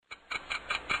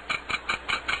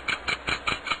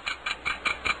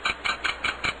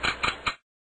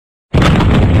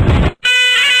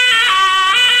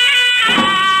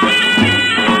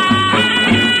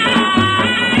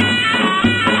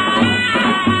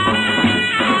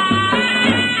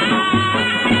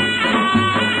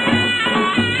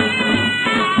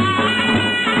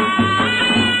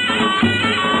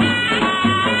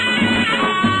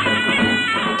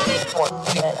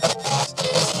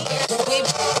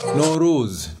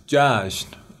نوروز، جشن،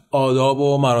 آداب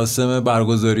و مراسم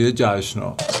برگزاری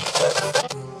جشن‌ها.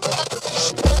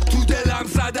 تو دلم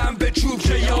زدم به چوب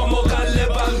که یا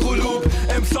مقلبن قلوب،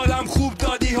 امسالم خوب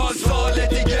دادی ها، سال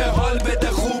دیگه حال بده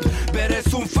خوب،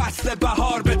 برسون فصل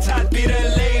بهار به تدبیر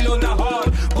لیل و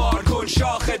نهار، بار کن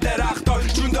شاخ درختار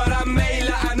چون دارم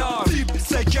میل انار،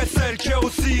 سکه سرکه و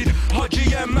سیر،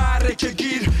 حاجی معرکه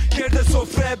گیر، گرد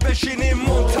سفره بشینیم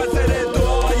منتظر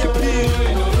دعای پیر.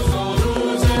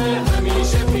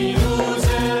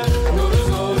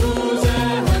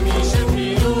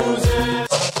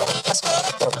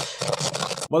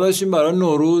 ما داشتیم برای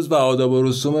نوروز و آداب و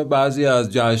رسوم بعضی از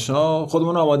جشن‌ها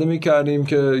خودمون آماده می‌کردیم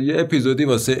که یه اپیزودی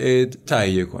واسه عید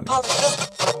تهیه کنیم.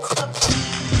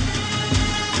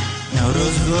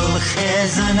 نوروز گل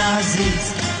خزان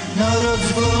عزیز،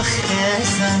 نوروز گل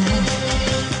خزان،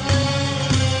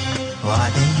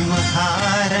 وعده و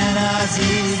هارن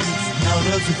عزیز،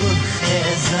 نوروز گل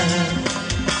خزان،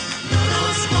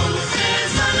 نوروز گل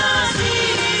خزان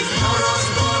عزیز، نوروز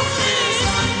گل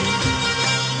خزان.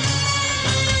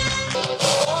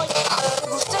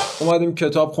 اومدیم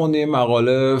کتاب خوندیم،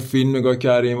 مقاله، فیلم نگاه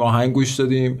کردیم، آهنگ گوش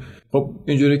دادیم. خب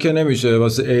اینجوری که نمیشه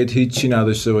واسه عید هیچی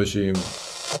نداشته باشیم.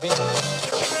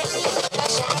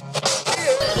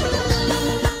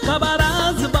 خبر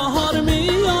از بهار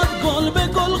میاد، گل به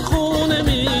گل خونه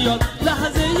میاد،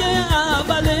 لحظه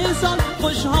اول سال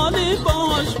خوشحالی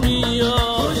باش میاد،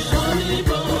 خوشحالی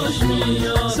باش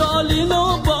میاد، سالی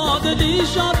نو بادلی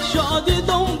شاد، شادی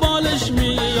دنبالش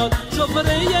میاد،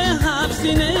 سفره هفت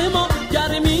سینما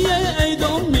گرمی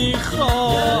عیدو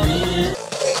میخواد.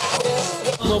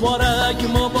 مبارک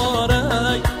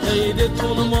مبارک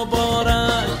عیدتون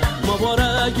مبارک،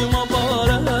 مبارک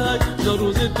مبارک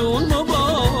نوروزتون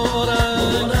مبارک،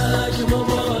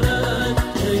 مبارک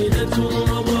عیدتون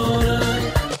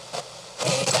مبارک.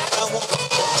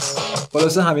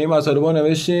 خلاصه همه مطالب رو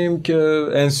نوشتیم که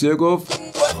انسیه گفت،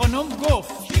 خانم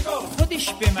گفت،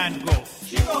 خودش به من گفت.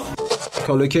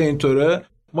 حالا که اینطوره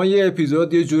ما یه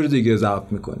اپیزود یه جور دیگه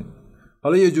ضبط میکنیم.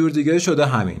 حالا یه جور دیگه شده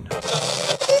همین.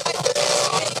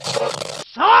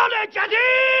 سال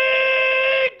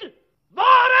جدید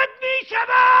وارد می شود.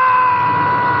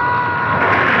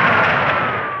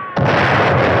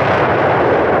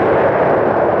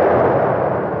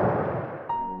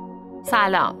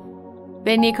 سلام،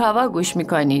 به نیکاوا گوش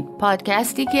میکنید،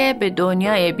 پادکستی که به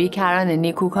دنیای بیکران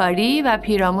نیکوکاری و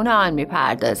پیرامون آن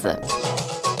میپردازه.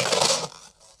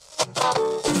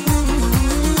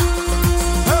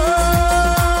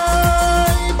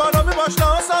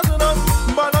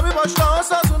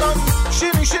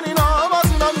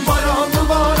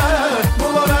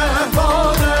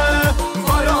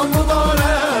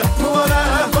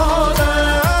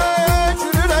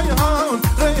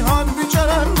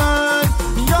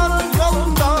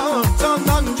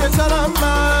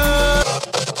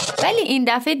 این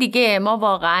دفعه دیگه ما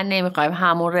واقعا نمیخوایم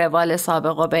همون روال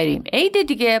سابقو بریم. عید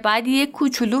دیگه باید یه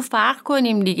کوچولو فرق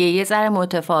کنیم دیگه، یه ذره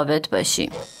متفاوت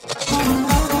باشیم.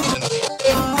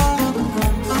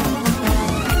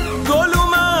 گل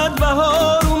اومد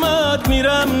بهار اومد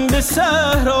میرم به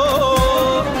صحرا،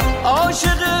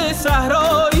 عاشق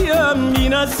صحراییم بی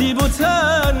نصیب و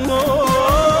تنها،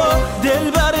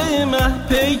 دلبر مه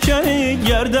پیکر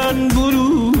گردن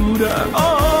برورم،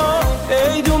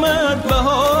 عید اومد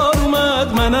بهار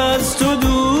اومد من از تو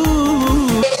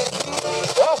دور.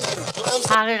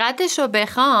 حقیقتش رو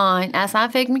بخواین اصلا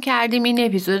فکر میکردیم این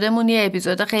اپیزودمون یه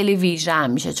اپیزود خیلی ویژه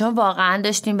میشه، چون واقعا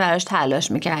داشتیم براش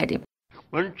تلاش میکردیم.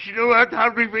 من چی رو باید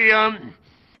تبریک بگم؟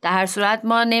 در هر صورت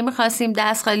ما نمیخواستیم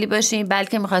دست خالی باشیم،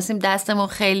 بلکه میخواستیم دستمون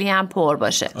خیلی هم پر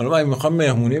باشه. حالا ما میخوام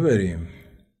مهمونی بریم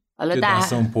حالا که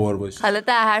دستمون پر باشه. حالا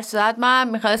در هر صورت ما هم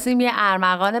میخواستیم یه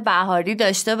ارمغان بهاری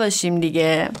داشته باشیم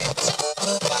دیگه.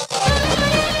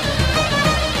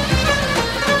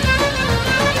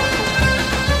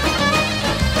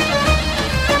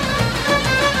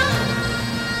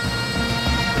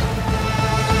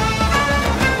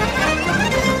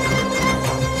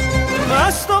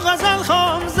 مست و غزل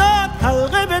خام زد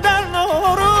حلقه به در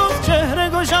نوروز، چهره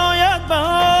گشاید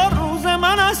بهار روز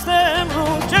من است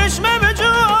امروز، چشمه به جو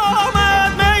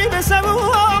آمد می به سبو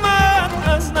آمد،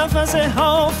 از نفس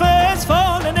حافظ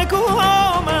فال نکو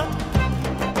آمد،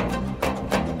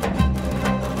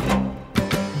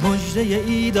 مژده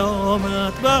عید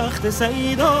آمد وقت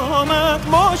سعید آمد،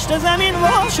 مشت زمین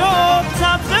وا شد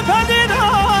سبز پدید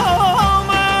آمد.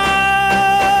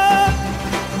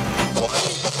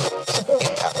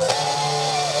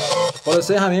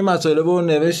 خلاصه همه مطالب رو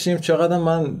نوشتیم. چقدر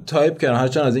من تایپ کردم،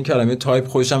 هرچند از این کلمه تایپ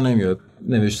خوشم نمیاد،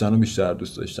 نوشتن رو بیشتر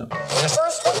دوست داشتم.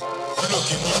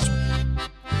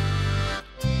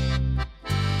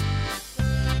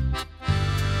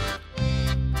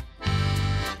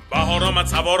 بهار آمد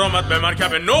سوار آمد به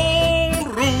مرکب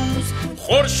نوروز،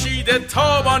 خورشید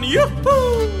تابان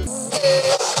یوهو.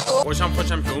 خوشم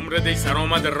که عمر دی سر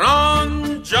آمد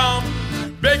رنجم،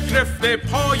 بگرفته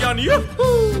پایان یوهو.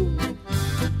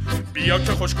 بیا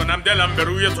که خوش کنم دلم به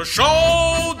روی تو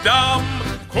شادم،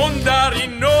 کن در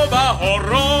این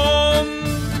نوبهاران.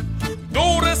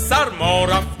 دور سرما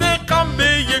رفته غم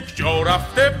به یک جا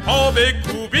رفته، پا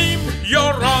بکوبیم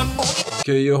یاران.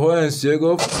 که یهو انسیه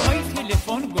گفت پای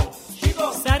تلفن گفت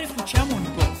سر کوچمون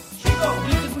گفت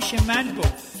بیل گوش من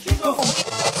گفت.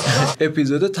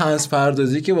 اپیزود طنز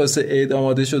پردازی که واسه عید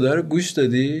آماده شده رو گوش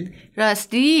دادی؟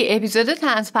 راستی اپیزود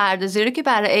طنز پردازی رو که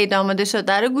برای عید آماده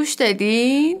شده رو گوش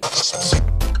دادین؟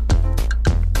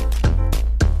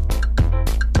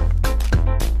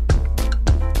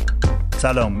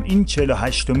 سلام، این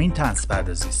 48مین طنز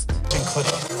پردازی است.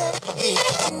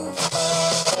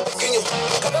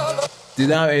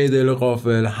 دیدم عیدل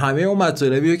غافل همه اون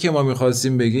مطالبی که ما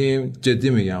می‌خواستیم بگیم، جدی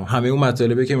میگم همه اون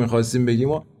مطالبی که می‌خواستیم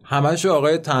بگیم و همه‌شو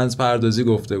آقای طنز پردازی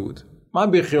گفته بود.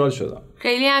 من بیخیال شدم.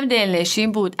 خیلی هم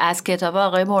دلنشین بود. از کتاب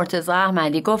آقای مرتضی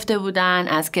احمدی گفته بودن،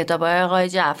 از کتاب آقای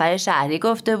جعفر شهری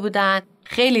گفته بودن.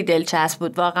 خیلی دلچسب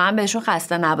بود، واقعا بهشون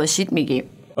خسته نباشید میگیم.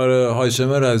 آره،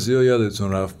 هاشم رضی رو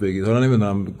یادتون رفت بگید. حالا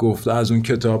نمیدونم گفته از اون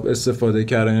کتاب استفاده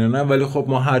کردن یا نه، ولی خب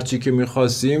ما هرچی که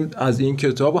می‌خواستیم از این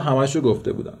کتاب همه‌شو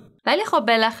گفته بودن. ولی خب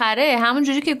بالاخره همون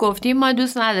جوری که گفتیم ما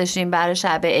دوست نداشتیم برای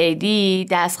شب عیدی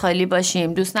دست خالی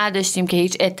باشیم، دوست نداشتیم که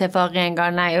هیچ اتفاقی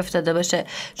انگار نیفتاده باشه،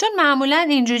 چون معمولا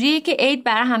اینجوریه که عید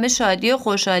برای همه شادی و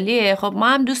خوشحالیه. خب ما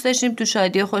هم دوست داشتیم تو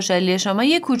شادی و خوشحالی شما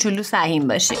یه کوچولو سهیم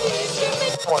باشیم.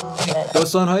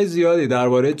 داستان‌های زیادی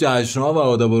درباره جشن‌ها و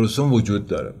آداب و رسوم وجود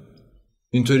داره.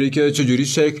 اینطوری که چجوری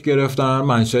شکل گرفتن،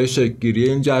 منشأ شکل‌گیری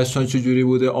این جشن‌ها چجوری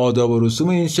بوده، آداب و رسوم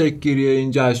این شکل‌گیری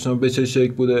این جشن‌ها به چه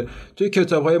شکل بوده. توی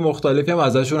کتاب‌های مختلفی هم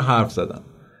ازشون حرف زدن.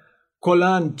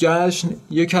 کلاً جشن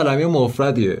یه کلمه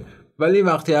مفردیه، ولی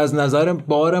وقتی از نظر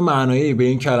بار معنایی به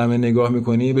این کلمه نگاه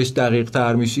می‌کنی، بهش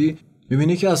دقیق‌تر میشی،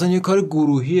 می‌بینی که اصلا یه کار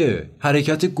گروهیه،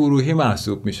 حرکت گروهی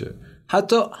محسوب میشه.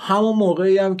 حتی همون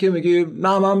موقعی هم که میگی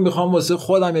نه من میخوام واسه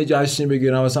خودم یه جشنی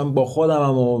بگیرم، مثلا با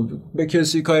خودم و به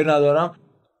کسی کاری ندارم،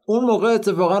 اون موقع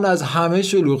اتفاقا از همه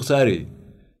شلوغ‌تری،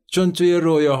 چون توی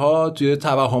رویاها، توی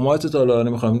توهمات حالا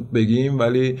نمیخوام بگیم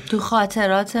ولی تو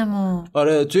خاطراتمون،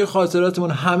 آره توی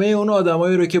خاطراتمون همه اون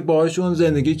آدمایی رو که باهاشون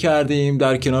زندگی کردیم،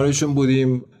 در کنارشون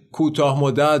بودیم، کوتاه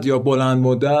مدت یا بلند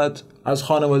مدت، از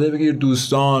خانواده بگیر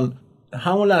دوستان،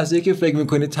 همون لحظه‌ای که فکر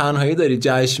میکنی تنهایی داری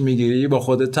جشن میگیری با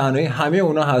خودت تنهایی، همه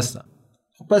اونا هستن.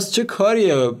 پس چه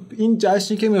کاریه این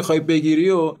جشنی که میخوای بگیری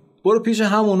و برو پیش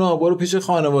همونا، برو پیش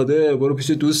خانواده، برو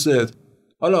پیش دوستت.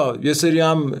 حالا یه سری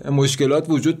هم مشکلات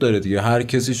وجود داره دیگه، هر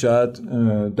کسی شاید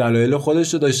دلایل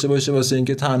خودش رو داشته باشه واسه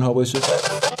اینکه تنها باشه.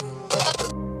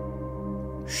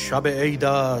 شب عید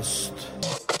است،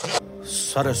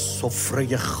 سر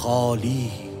سفره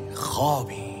خالی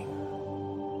خوابی،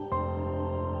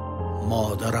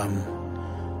 مادرم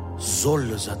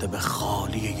زل زده به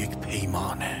خالی یک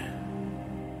پیمانه.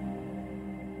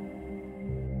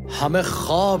 همه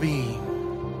خوابی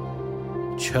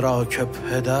چرا که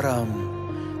پدرم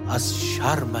از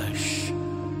شرمش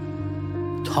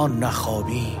تا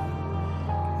نخوابی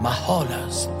محال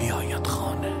است بیاید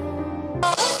خانه.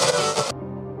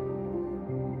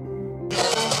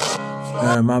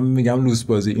 من میگم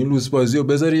لوسبازی، این لوسبازی رو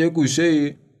بذاری یه گوشه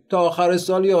ای تا آخر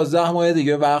سال 11 ماه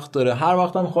دیگه وقت داره، هر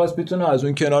وقت هم خواست میتونه از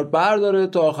اون کنار برداره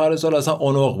تا آخر سال اصلا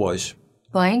اونق باش.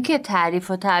 با اینکه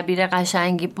تعریف و تعبیر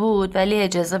قشنگی بود ولی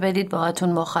اجازه بدید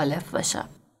باهاتون مخالف باشم.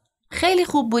 خیلی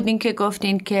خوب بود این که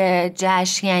گفتین که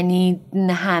جشن یعنی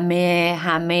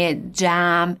همه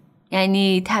جمع،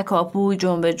 یعنی تکاپوی،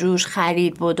 جنب جوش،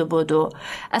 خرید، بدو.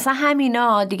 اصلا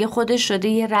همینا دیگه خودش شده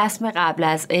یه رسم قبل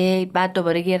از عید، بعد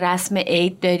دوباره یه رسم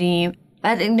عید داریم،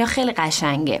 بعد اینا خیلی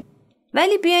قشنگه.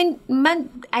 ولی بیاین من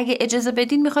اگه اجازه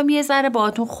بدین میخوام یه ذره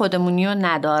باهاتون خودمونی و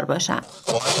ندار باشم.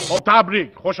 خب تبریک،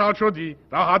 خوشحال شدی؟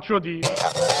 راحت شدی؟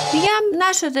 میگم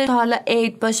نشده تا حالا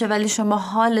عید باشه ولی شما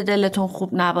حال دلتون خوب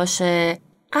نباشه،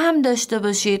 غم داشته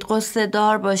باشید، قصه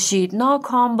دار باشید،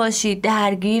 ناکام باشید،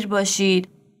 درگیر باشید.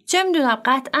 چه میدونم،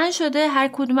 قطعا شده هر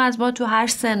کدوم از ما تو هر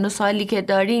سن و سالی که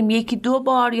داریم یکی دو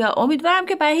بار، یا امیدوارم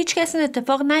که برای هیچ کسی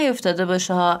اتفاق نیفتاده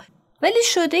باشه ها، ولی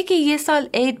شده که یه سال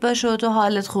عید باشه و تو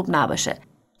حالت خوب نباشه.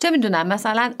 چه میدونم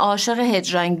مثلا عاشق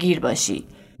هجرانگیر باشی.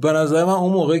 به نظر من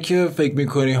اون موقع که فکر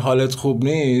میکنی حالت خوب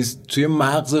نیست، توی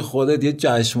مغز خودت یه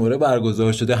جشنواره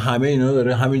برگزار شده، همه اینا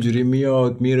داره همینجوری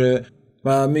میاد میره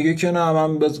و میگه که نه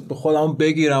من خودم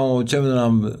بگیرم و چه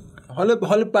میدونم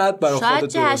حال بد برای خودت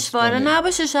درست شاید جشنواره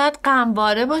نباشه، شاید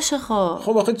قنبری باشه.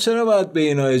 خب آخه چرا باید به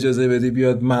اینا اجازه بدی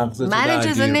بیاد مغزت من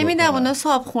اجازه نمیدم، اونا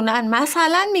صابخونن.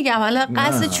 مثلا میگم، حالا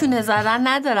قصد چونه زدن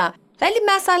ندارم، ولی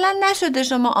مثلا نشده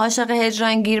شما عاشق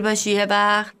هجرانگیر باشی، یه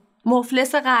وقت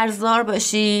مفلس قرضدار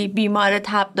باشی، بیمار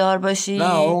تبدار باشی؟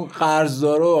 نه اون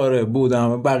قرضدارو آره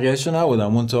بودم، بقیه‌شو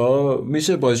نبودم. منتها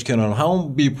میشه باش کنارم.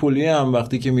 همون بیپولی هم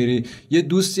وقتی که میری یه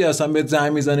دوستی اصلا بهت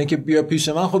زنگ میزنه که بیا پیش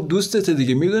من، خب دوستته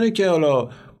دیگه، میدونه که حالا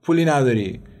پولی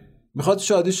نداری، میخواد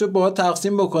شادیشو باهات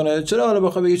تقسیم بکنه، چرا حالا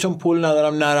بخوای بگی چون پول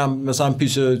ندارم نرم مثلا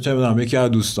پیش چه میدونم یکی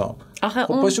از دوستام؟ آخه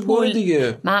خب اون پاشو برو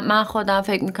دیگه. من خودم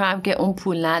فکر میکنم که اون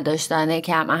پول نداشتنه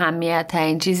کم اهمیت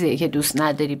ترین چیزیه که دوست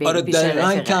نداری بری آره پیش رفیقت.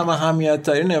 دقیقاً کم اهمیت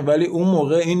ترینه، ولی اون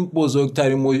موقع این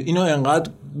بزرگترین اینو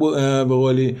انقدر به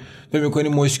قولی فکر میکنی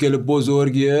مشکل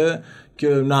بزرگیه که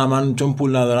نه من چون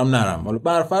پول ندارم نرم. حالا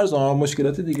برفرض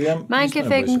مشکلات دیگه هم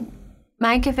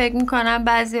من که فکر میکنم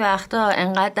بعضی وقتا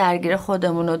انقدر درگیر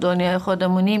خودمون و دنیای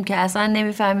خودمونیم که اصلا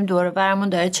نمیفهمیم دور و برمون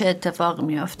داره چه اتفاق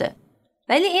میافته.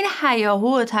 ولی این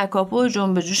هیاهو و تکاپو و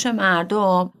جنب جوش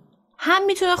مردم هم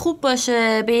میتونه خوب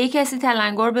باشه به یک کسی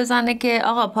تلنگر بزنه که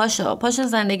آقا پاشا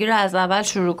زندگی رو از اول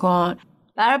شروع کن.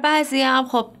 برای بعضی هم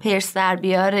خب پرس در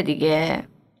بیاره دیگه.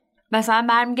 مثلا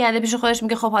برمیگرده پیش خودش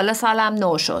میگه خب حالا سالم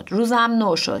نو شد، روزم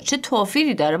نو شد، چه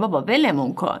توفیری داره بابا،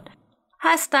 ولمون کن.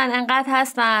 انقدر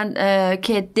هستن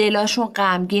که دلاشون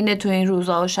غمگینه تو این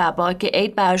روزا و شبا که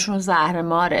عید براشون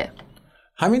زهرماره.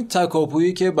 همین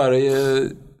تکاپویی که برای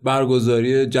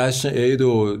برگزاری جشن عید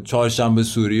و چهارشنبه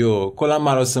سوری و کلا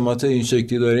مراسمات این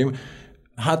شکلی داریم،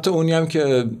 حتی اونی هم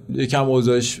که یکم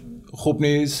اوضاعش خوب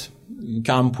نیست،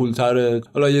 کم پولتره،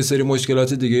 حالا یه سری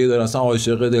مشکلات دیگه ای داره، اصلا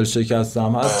عاشق دل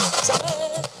شکستم هست.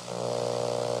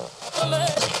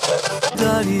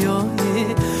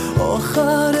 دریایی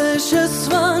آخرش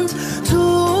اسفند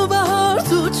تو بهار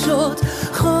دود شد،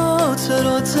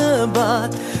 خاطرات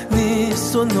بد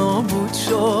نیست و نابود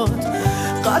شد،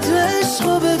 قدر عشق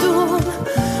و بدون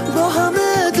با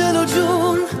همه دل و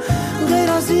جون، غیر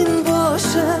از این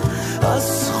باشه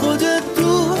از خودت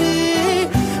دوری،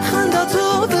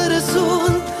 خندتو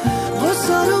برسون،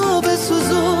 غصه رو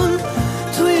بسوزون،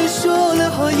 توی شعله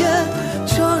های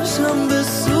چهارشنبه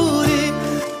سوری،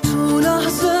 تو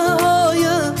لحظه های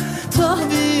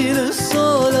تحویل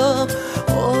سالم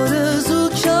آرزو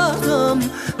کردم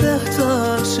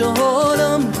بهتر شه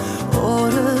حالم،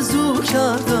 آرزو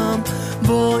کردم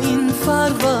با این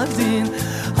فروردین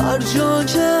هر جا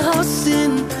که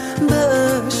هستین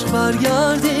بهش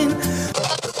برگردین.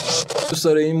 دوست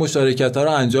داره این مشارکت ها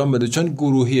رو انجام بده چون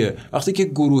گروهیه. وقتی که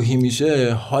گروهی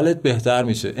میشه حالت بهتر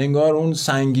میشه، انگار اون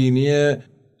سنگینی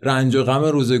رنج و غم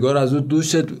روزگار از اون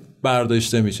دوشت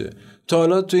برداشته میشه. تا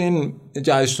حالا تو این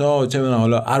جشن‌ها چه می‌دونم،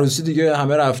 حالا عروسی دیگه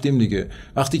همه رفتیم دیگه،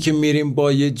 وقتی که میریم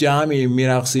با یه جمعی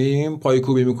میرقصیم،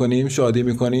 پایکوبی میکنیم، شادی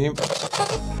میکنیم.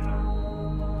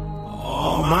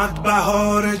 آمد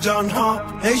بهار جانها،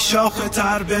 ای شاخ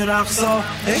تر برقصا،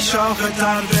 ای شاخ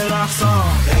تر برقصا،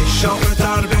 ای شاخ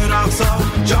تر برقصا،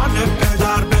 جان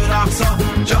پدر برقصا،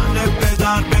 جان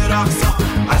پدر برقصا،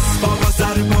 از پا و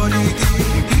سر بریدی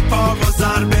بی پا و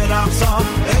سر برقصا،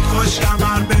 ای خوش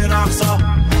کمر برقصا.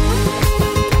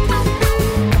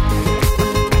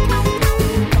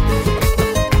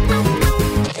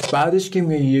 بعدش که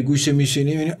یه گوشه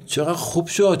میشینی میبینی چقدر خوب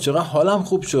شد، چقدر حالم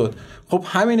خوب شد. خب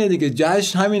همینه دیگه،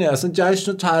 جشن همینه. اصلا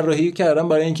جشن رو طراحی کردم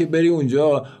برای اینکه بری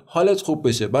اونجا حالت خوب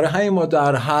بشه. برای همین ما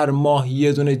در هر ماه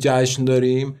یه دونه جشن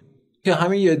داریم که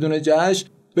همین یه دونه جشن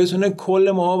بتونه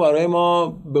کل ماه برای ما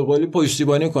به قولی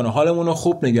پشتیبانی کنه، حالمون رو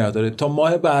خوب نگه داره تا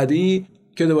ماه بعدی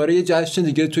که دوباره یه جشن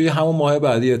دیگه توی همون ماه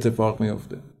بعدی اتفاق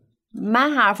میفته.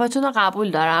 من حرفاتون رو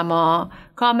قبول دارم و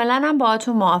کاملا هم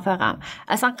باهاتون موافقم.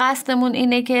 اصلا قصدمون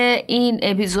اینه که این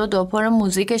اپیزود رو پر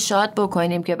موزیک شاد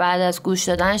بکنیم که بعد از گوش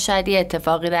دادن شاید یه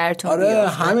اتفاقی درتون بیفته. آره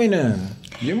همینه،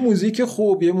 یه موزیک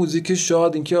خوب، یه موزیک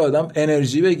شاد، این که آدم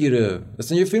انرژی بگیره،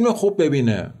 اصلا یه فیلم خوب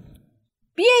ببینه.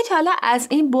 بیایید حالا از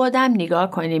این بعدم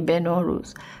نگاه کنیم به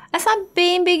نوروز. اصلا به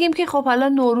این بگیم که خب حالا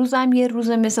نوروز هم یه روز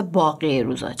مثل باقی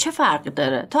روزا، چه فرقی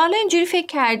داره؟ تا حالا اینجوری فکر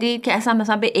کردید که اصلا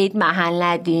مثلا به عید محل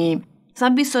ندیم؟ مثلا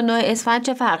 29 اسفند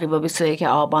چه فرقی با 21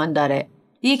 آبان داره؟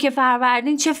 1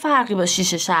 فروردین چه فرقی با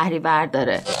 6 شهریور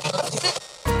داره؟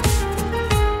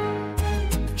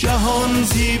 جهان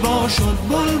زیبا شد،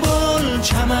 بلبل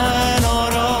چمن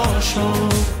آرا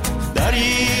شد، در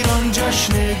ایران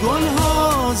جشن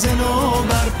گلها زنو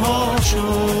برپا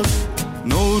شد،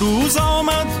 نوروز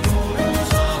آمد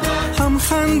هم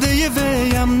خنده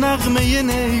ویم نغمه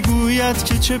نیگوید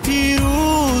که چه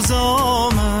پیروز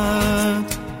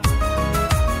آمد.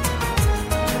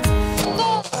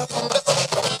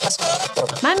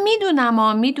 من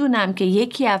میدونم که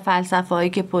یکی از فلسفه‌هایی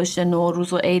که پشت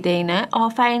نوروز و عید اینه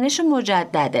آفرینش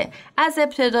مجدده. از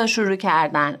ابتدا شروع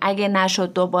کردن، اگه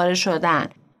نشد دوباره شدن.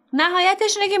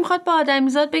 نهایتش اینه که میخواد به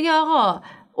آدمیزاد بگه آقا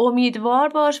امیدوار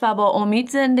باش و با امید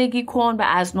زندگی کن و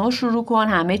از نو شروع کن،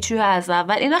 همه چی رو از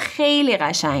اول. اینا خیلی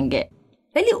قشنگه.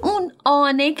 ولی اون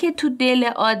آنه که تو دل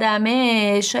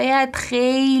آدمه شاید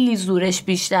خیلی زورش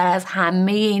بیشتر از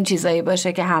همه این چیزایی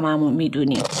باشه که هممون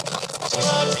میدونیم.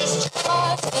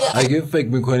 اگه فکر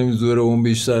میکنیم زور اون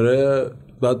بیشتره،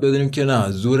 باید بدونیم که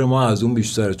نه، زور ما از اون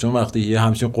بیشتره. چون وقتی یه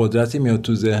همچین قدرتی میاد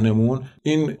تو ذهنمون،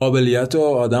 این قابلیت رو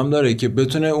آدم داره که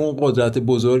بتونه اون قدرت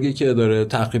بزرگی که داره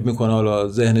تخریب میکنه حالا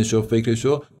ذهنشو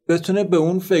فکرشو، بتونه به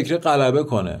اون فکر غلبه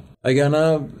کنه. اگر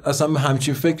نه اصلا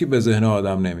همچین فکری به ذهن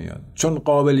آدم نمیاد. چون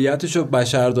قابلیتشو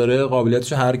بشر داره،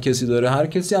 قابلیتشو هر کسی داره. هر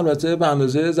کسی البته به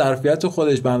اندازه ظرفیت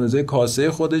خودش، به اندازه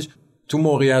کاسه خودش تو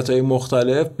موقعیت‌های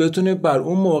مختلف بتونه بر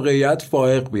اون موقعیت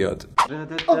فائق بیاد.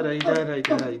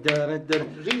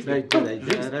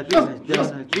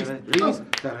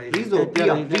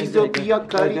 ریزو بیا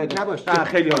کاری نباشه.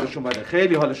 خیلی حالشون بده،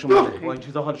 خیلی حالشون بده. با این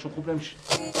چیزا حالشون خوب نمیشه.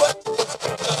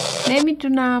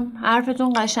 نمیدونم،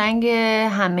 حرفتون قشنگه.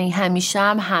 همیشه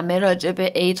همه راجع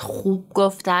به عید خوب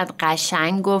گفتن،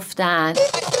 قشنگ گفتن.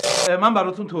 من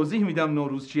براتون توضیح میدم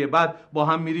نوروز چیه، بعد با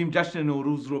هم میریم جشن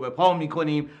نوروز رو به پا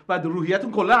میکنیم، بعد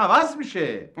روحیتون کلا عوض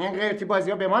میشه. این قیرتی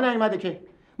بازی ها به ما نیومده که.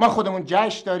 ما خودمون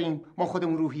جشن داریم، ما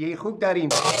خودمون روحیه خوب داریم.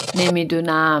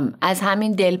 نمیدونم، از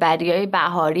همین دلبریای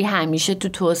بهاری همیشه تو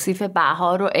توصیف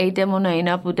بهار و عیدمون و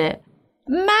اینا بوده.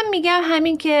 من میگم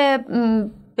همین که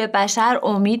به بشر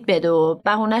امید بده و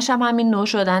بهونش هم همین نو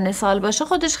شدن سال باشه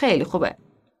خودش خیلی خوبه.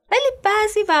 ولی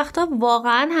بعضی وقتا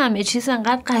واقعا همه چیز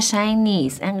انقدر قشنگ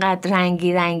نیست، انقدر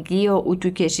رنگی و اتو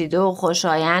کشیده و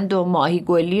خوشایند و ماهی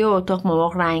گلی و تخم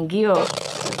مرغ رنگی و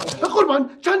قربان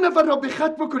چند نفر را به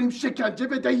خط بکنیم، شکنجه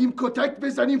بدهیم، کتک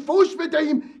بزنیم، فوش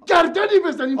بدهیم، گردنی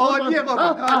بزنیم. عالیه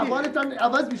قربان، احوالتان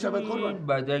عوض میشه قربان.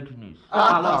 بدک نیست.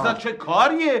 الان چه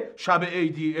کاریه شب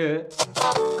عیدیه؟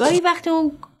 گاهی وقتی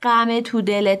اون غم تو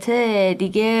دلته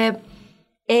دیگه،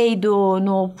 عید و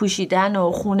نو پوشیدن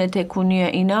و خونه تکونی و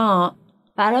اینا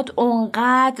برات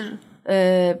اونقدر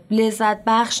لذت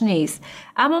بخش نیست.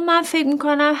 اما من فکر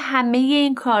میکنم همه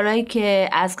این کارهایی که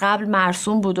از قبل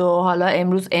مرسوم بود و حالا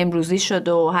امروزی شد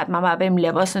و حتما باید بریم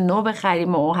لباس نو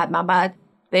بخریم و حتما باید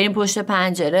بریم پشت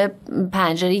پنجره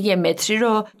 1 متری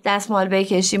رو دستمال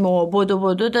بکشیم و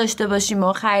بدو داشته باشیم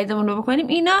و خریدمون رو بکنیم،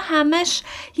 اینا همش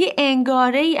یه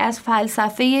انگاره ای از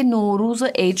فلسفه نوروز و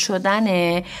عید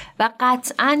شدنه و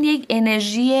قطعا یک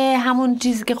انرژی، همون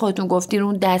چیزی که خودتون گفتین،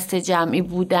 اون دست جمعی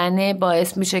بودنه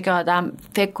باعث میشه که آدم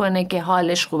فکر کنه که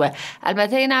حالش خوبه.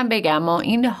 البته اینم بگم ما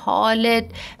این حالت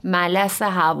ملس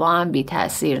هوا هم بی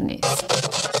تاثیر نیست.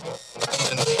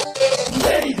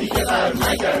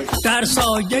 در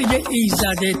سایه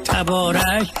ایزد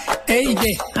تبارک عید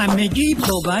همگی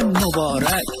بود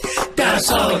مبارک. در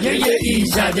سایه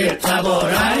ایزد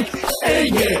تبارک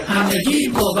عید همگی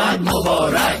بود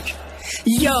مبارک.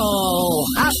 یا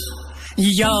حق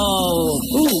یا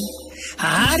هو،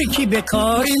 هر کی به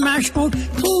کاری مشغول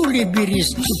پولی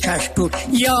بریز تو کشکول.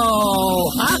 یا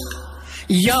حق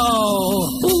یا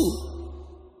هو،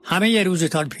 همه یه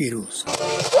روزتان پیروز.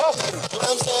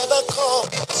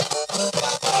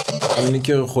 اینی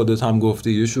که خودت هم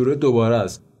گفتی یه شروع دوباره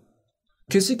است.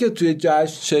 کسی که توی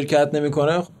جشن شرکت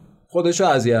نمیکنه خودشو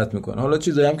اذیت میکنه. حالا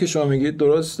چیزایی هم که شما میگید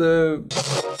درسته،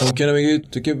 ممکنه بگید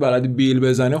تو که بلدی بیل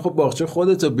بزنی، خب باغچه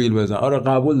خودتو بیل بزن. آره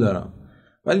قبول دارم،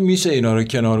 ولی میشه اینا رو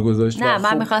کنار گذاشت. نه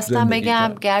من میخواستم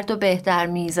بگم گردو بهتر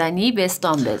میزنی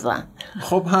بستان بزن.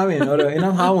 خب همین، آره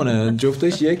اینم همونه،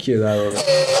 جفتش یکیه در واقع.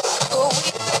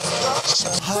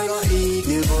 هر عید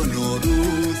و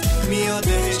نوروز میاد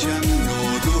چم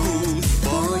نوروز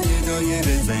با یه دایر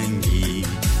زنگی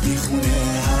میخونه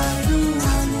هر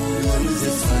روز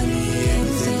فنی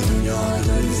روز دنیا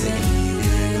روز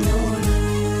عید نوروز.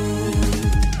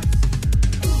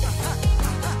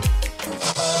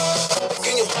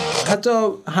 حتی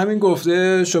همین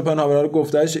گفته شوپنهاور رو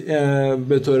گفتهش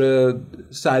به طور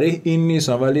صریح این نیست،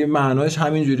 ولی معناش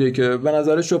همین جوریه که به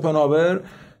نظر شوپنهاور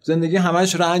زندگی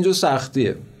همش رنج و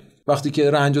سختیه. وقتی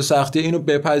که رنج و سختیه اینو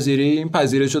بپذیری، این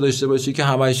پذیرشو داشته باشی که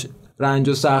همش رنج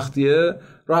و سختیه،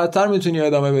 راحت‌تر میتونی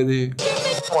ادامه بدی.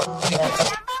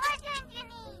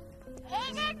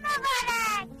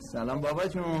 سلام بابا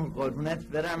جون، قربونت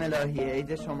برم الهی،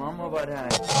 عید شما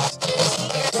مبارک.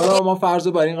 حالا ما فرض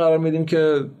رو بر این قرار میدیم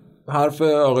که حرف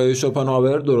آقای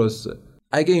شوپنهاور درسته.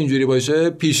 اگه اینجوری باشه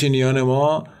پیشینیان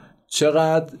ما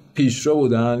چقدر پیشرو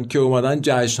بودن که اومدن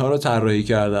جشن‌ها رو طراحی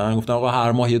کردن، گفتن آقا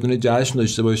هر ماه یه دونه جشن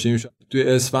داشته باشیم. توی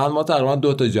اسفند ما تقریبا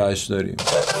 2 تا جشن داریم.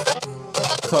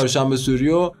 چهارشنبه سوری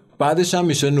و بعدش هم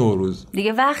میشه نوروز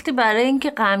دیگه. وقتی برای اینکه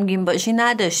غمگین باشی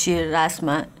نداشتی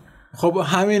رسما. خب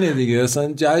همینه دیگه،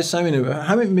 اصلا جشن همینه.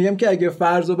 همین میگم که اگه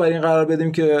فرض رو بر این قرار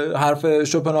بدیم که حرف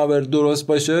شوپنهاور درست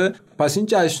باشه، پس این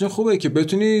جشن خوبه که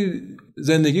بتونی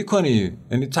زندگی کنی،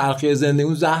 یعنی تلخی زندگی،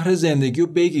 اون زهر زندگی رو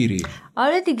بگیری.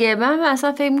 آره دیگه، من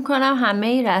اصلا فکر میکنم همه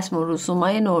این رسم و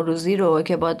رسومای نوروزی رو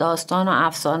که با داستان و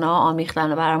افسانه ها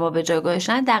آمیختن و برای ما به جا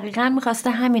گذاشتن دقیقاً میخواسته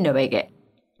همینو بگه.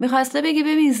 میخواسته بگه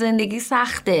ببین زندگی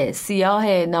سخته،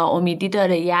 سیاه، ناامیدی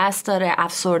داره، یأس داره،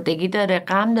 افسردگی داره،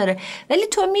 غم داره، ولی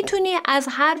تو میتونی از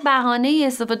هر بهانه‌ای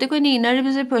استفاده کنی اینا رو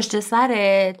بذاری پشت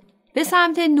سرت، به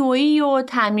سمت نوعی و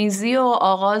تمیزی و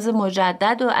آغاز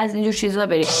مجدد و از اینجور چیزا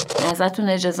بری. ازتون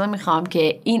اجازه میخوام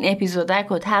که این اپیزودک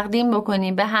رو تقدیم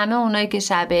بکنیم به همه اونایی که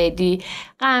شب عیدی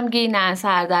غمگینن،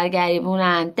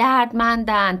 سردرگریبونن،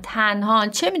 دردمندن، تنها،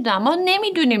 چه میدونم، ما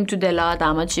نمیدونیم تو دل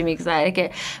آدما چی میگذره.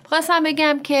 که میخواستم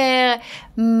بگم که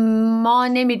ما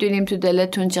نمیدونیم تو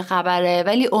دلتون چه خبره،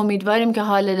 ولی امیدواریم که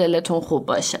حال دلتون خوب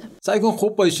باشه. سعی کن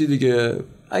خوب باشی دیگه.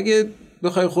 اگه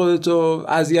بخوای خودتو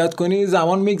اذیت کنی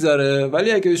زمان میگذره،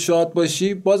 ولی اگه شاد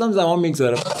باشی بازم زمان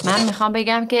میگذره. من میخوام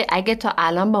بگم که اگه تا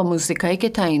الان با موسیقایی که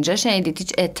تا اینجا شنیدید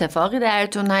هیچ اتفاقی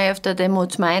درتون نیفتاده،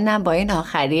 مطمئنم با این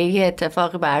آخریه یه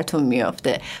اتفاقی براتون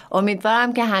میفته.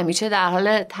 امیدوارم که همیشه در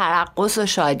حال ترقص و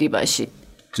شادی باشید.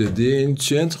 جدی این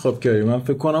چی انتخاب کردی؟ من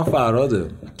فکر کنم فراده. نه،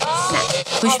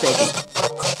 گوش بدید.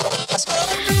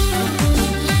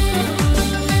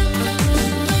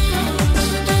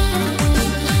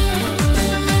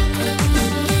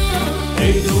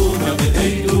 عید اومده،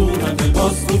 عید اومده،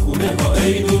 باز تو خونه ها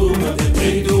عید اومده،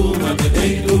 عید اومده،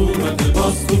 عید اومده،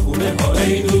 باز تو خونه ها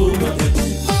عید اومده.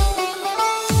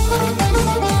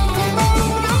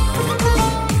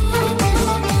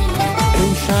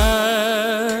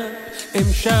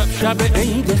 امشب شب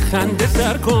عید خنده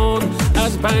سر کن،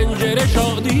 از پنجره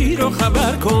شادی رو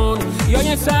خبر کن، یا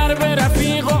یه سر به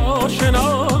رفیق و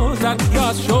آشنا زن، یا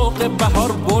از شوق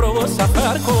بهار برو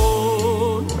سفر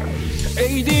کن.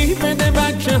 عیدی بده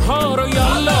بچه ها رو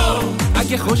یالا،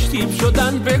 اگه خوشتیپ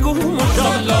شدن بگو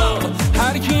ماشالله.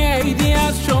 هر کی عیدی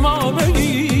از شما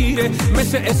بگیره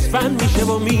مثل اسفند میشه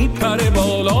و میپره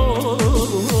بالا.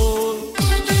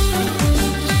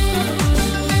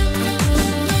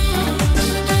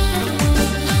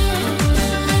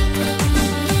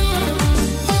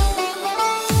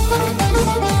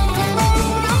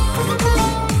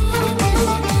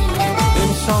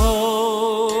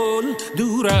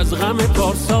 از غم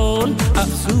پارسال،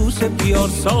 افسوس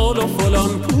بیارسال و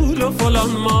فلان پول و فلان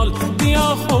مال، بیا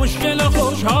خوشگل و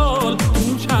خوشحال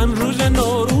این چند روز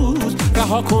نوروز،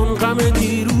 رها کن غم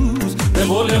دیروز به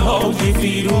قول حاجی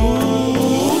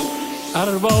فیروز.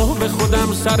 ارباب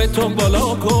خودم سر تو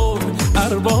بالا کن،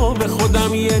 ارباب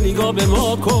خودم یه نگاه به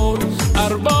ما کن،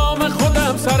 ارباب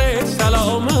خودم سر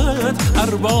سلامت،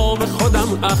 ارباب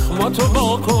خودم اخماتو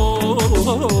با کن.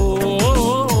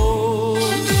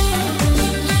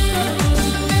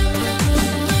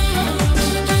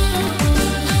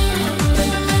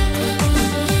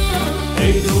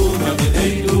 عید اومده،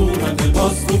 عید اومده،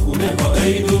 باز تو خونه ها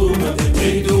عید اومده،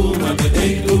 عید اومده،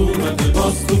 عید اومده،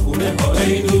 باز تو خونه ها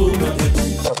عید اومده.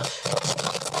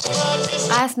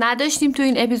 قصد نداشتیم تو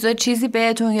این اپیزود چیزی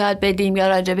بهتون یاد بدیم یا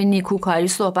راجع به نیکوکاری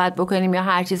صحبت بکنیم یا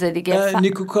هر چیز دیگه.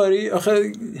 نیکوکاری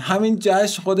آخه همین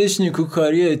جشن خودش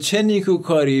نیکوکاریه. چه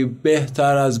نیکوکاری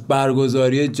بهتر از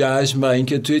برگزاری جشن و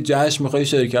اینکه توی جشن میخوای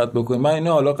شرکت بکنی. من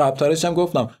اینو حالا قبل‌ترش هم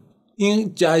گفتم،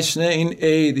 این جشن، این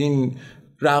عید، این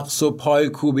رقص و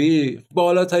پایکوبی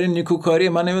بالاترین نیکوکاری.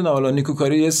 من نمیدونم حالا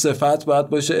نیکوکاری یه صفت باید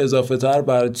باشه اضافه تر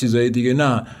بر چیزهای دیگه،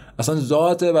 نه، اصلا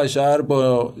ذات بشر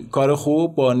با کار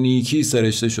خوب با نیکی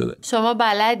سرشته شده. شما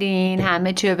بلدین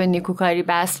همه چی رو به نیکوکاری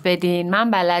بس بدین؟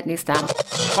 من بلد نیستم.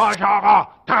 باشه آقا،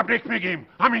 تبریک میگیم،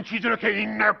 همین چیزی رو که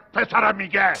این پسرم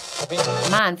میگه.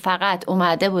 من فقط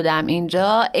اومده بودم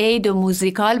اینجا عید و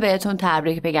موزیکال بهتون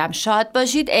تبریک بگم. شاد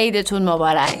باشید، عیدتون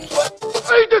مبارک.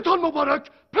 عیدتون مبارک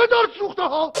پدر سوخته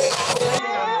ها.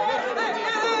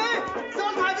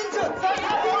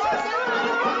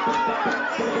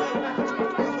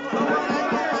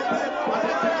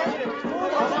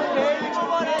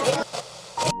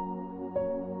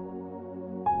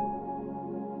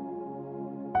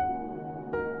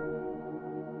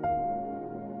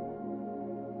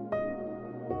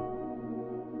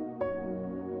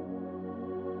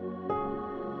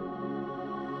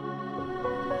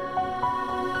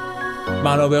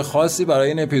 منابع خاصی برای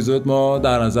این اپیزود ما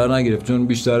در نظر نگرفت، چون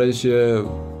بیشترش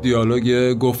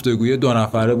دیالوگ گفتگوی دو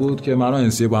نفره بود که من و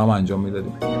انسیه با هم انجام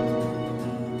میدادیم.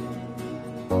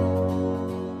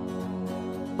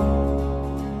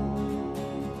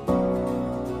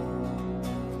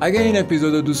 اگه این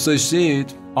اپیزود رو دوست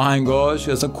داشتید، آهنگاش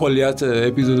یا اصلا کلیت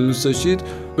اپیزود رو دوست داشتید،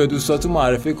 به دوستاتون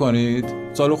معرفی کنید.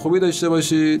 سال خوبی داشته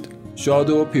باشید، شاد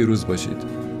و پیروز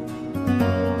باشید.